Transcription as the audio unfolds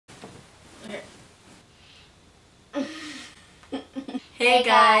Hey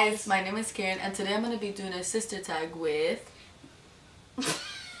guys, my name is Karen and today I'm going to be doing a sister tag with... I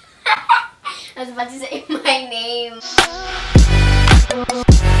was about to say my name.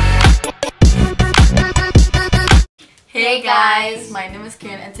 Hey guys, my name is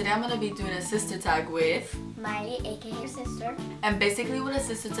Karen and today I'm going to be doing a sister tag with... Miley, aka your sister. And basically what a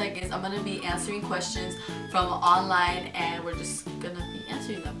sister tag is, I'm going to be answering questions from online and we're just going to be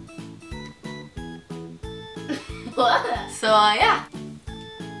answering them. What? So yeah.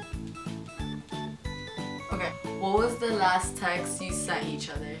 Okay, what was the last text you sent each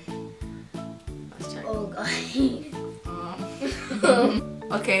other? Let's check. Oh god.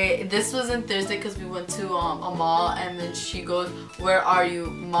 Okay, this was on Thursday because we went to a mall and then she goes, "Where are you?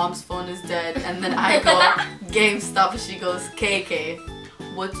 Mom's phone is dead." And then I go, "GameStop," and she goes, "KK."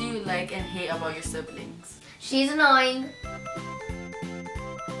 What do you like and hate about your siblings? She's annoying.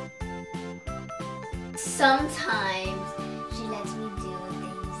 Sometimes she lets me do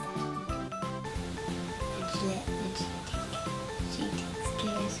things that I don't do. And she takes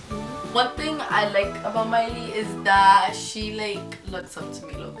care of me. One thing I like about Miley is that she looks up to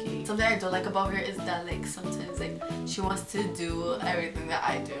me low-key. Something I don't like about her is that sometimes she wants to do everything that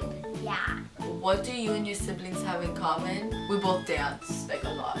I do. Yeah. What do you and your siblings have in common? We both dance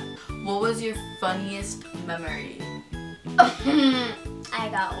a lot. What was your funniest memory? I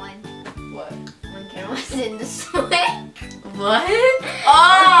got one. What? When Karen was in the swing. What?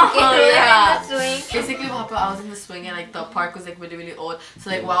 Oh, yeah. In the swing. Basically what happened, I was in the swing and the park was really old.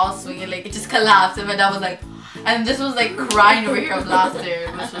 So while I was swinging, it just collapsed and my dad was and this was crying over here of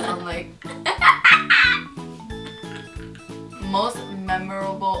laughter. Which was most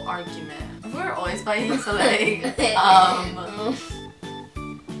memorable argument. We're always fighting, so I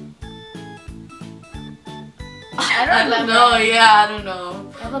don't know. Yeah, I don't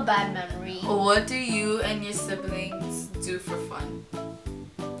know. I have a bad memory. What do you and your siblings do for fun?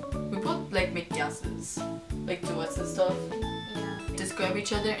 We both make dances, duets and stuff. Yeah. Describe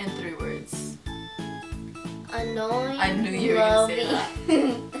each other in 3 words. Annoying. I knew you were gonna say that.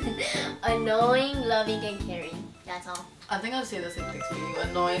 Annoying, loving, and caring. That's all. I think I'll say the same things for you.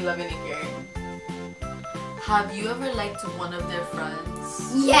 Annoying, loving, and caring. Have you ever liked one of their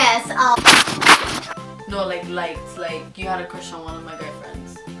friends? Yes. No, liked. You had a crush on one of my guy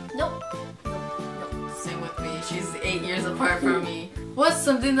friends. Nope. Same with me. She's 8 years apart from me. What's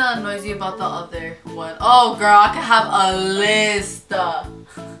something that annoys you about the other one? Oh girl, I could have a list.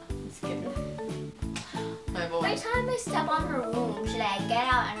 Just kidding. Every time I step on her room, she get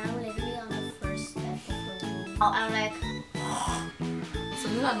out and I'm literally on the first step of her room. I'm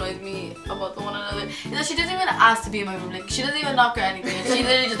something that annoys me about the one another is that she doesn't even ask to be in my room. She doesn't even knock or anything. She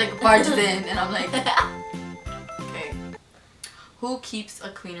literally just barges in and I'm okay. Who keeps a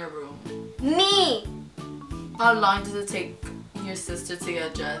cleaner room? Me! How long does it take your sister to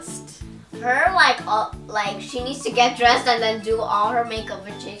get dressed? Her she needs to get dressed and then do all her makeup,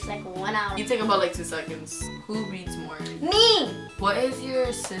 which takes 1 hour. You take about 2 seconds. Who reads more? Me! What is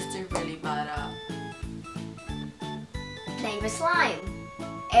your sister really bad at? Playing with slime.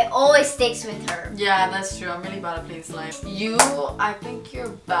 It always sticks with her. Yeah, that's true. I'm really bad at playing slime. You, I think you're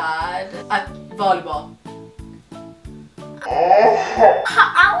bad at volleyball.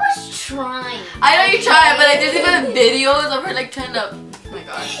 I was trying. I know you tried, but there's even videos of her trying to... Oh my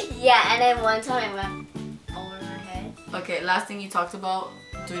gosh. Yeah, and then one time I went over her head. Okay, last thing you talked about,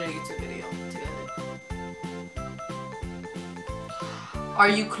 doing a YouTube video together. Are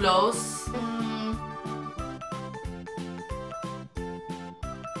you close?